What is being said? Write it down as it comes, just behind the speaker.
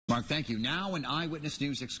Mark, thank you. Now an Eyewitness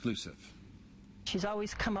News exclusive. She's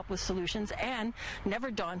always come up with solutions and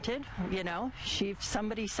never daunted, you know. If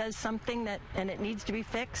somebody says something and it needs to be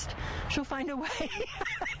fixed, she'll find a way.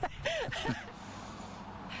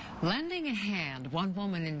 Lending a hand, one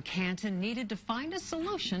woman in Canton needed to find a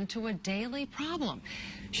solution to a daily problem.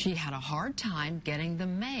 She had a hard time getting the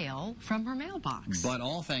mail from her mailbox. But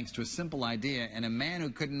all thanks to a simple idea and a man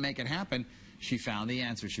who couldn't make it happen, she found the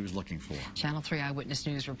answer she was looking for. Channel 3 Eyewitness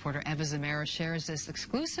News reporter Eva Zamara shares this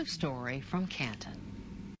exclusive story from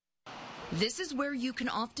Canton. This is where you can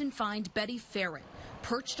often find Betty Ferret,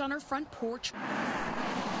 perched on her front porch,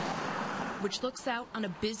 which looks out on a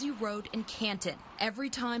busy road in Canton. Every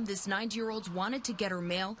time this 90-year-old wanted to get her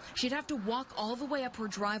mail, she'd have to walk all the way up her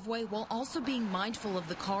driveway while also being mindful of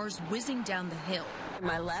the cars whizzing down the hill.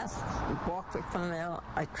 My last walk from the mail,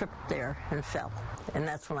 I tripped there and fell. And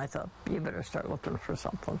that's when I thought, you better start looking for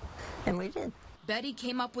something. And we did. Betty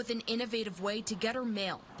came up with an innovative way to get her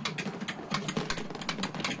mail,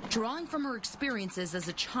 drawing from her experiences as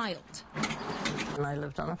a child. And I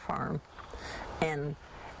lived on a farm, and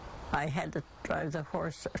I had to drive the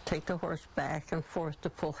horse, or take the horse back and forth to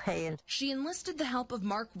pull hay. And she enlisted the help of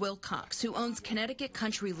Mark Wilcox, who owns Connecticut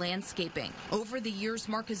Country Landscaping. Over the years,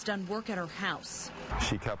 Mark has done work at her house.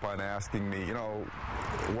 She kept on asking me, you know,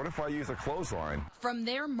 what if I use a clothesline? From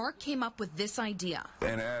there, Mark came up with this idea.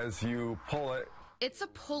 And as you pull it, it's a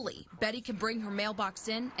pulley. Betty can bring her mailbox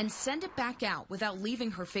in and send it back out without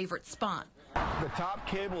leaving her favorite spot. The top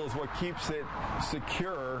cable is what keeps it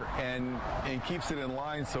secure and keeps it in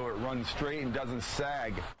line so it runs straight and doesn't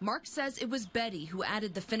sag. Mark says it was Betty who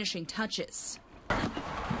added the finishing touches.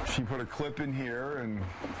 She put a clip in here and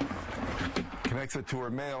connects it to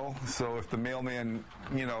her mail, so if the mailman,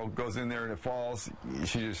 you know, goes in there and it falls,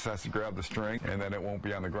 she just has to grab the string and then it won't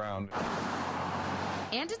be on the ground.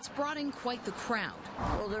 And it's brought in quite the crowd.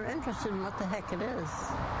 Well, they're interested in what the heck it is.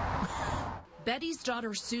 Betty's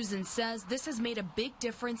daughter Susan says this has made a big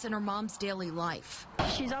difference in her mom's daily life.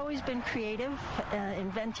 She's always been creative,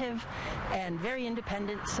 inventive, and very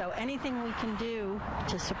independent, so anything we can do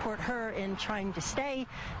to support her in trying to stay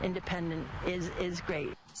independent is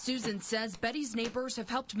great. Susan says Betty's neighbors have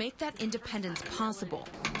helped make that independence possible.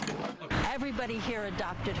 Everybody here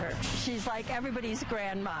adopted her. She's like everybody's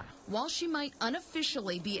grandma. While she might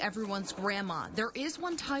unofficially be everyone's grandma, there is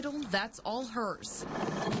one title that's all hers.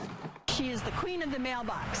 She is the queen of the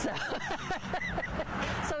mailbox,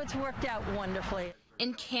 so it's worked out wonderfully.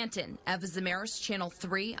 In Canton, Eva Zamaris, Channel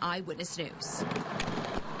 3 Eyewitness News.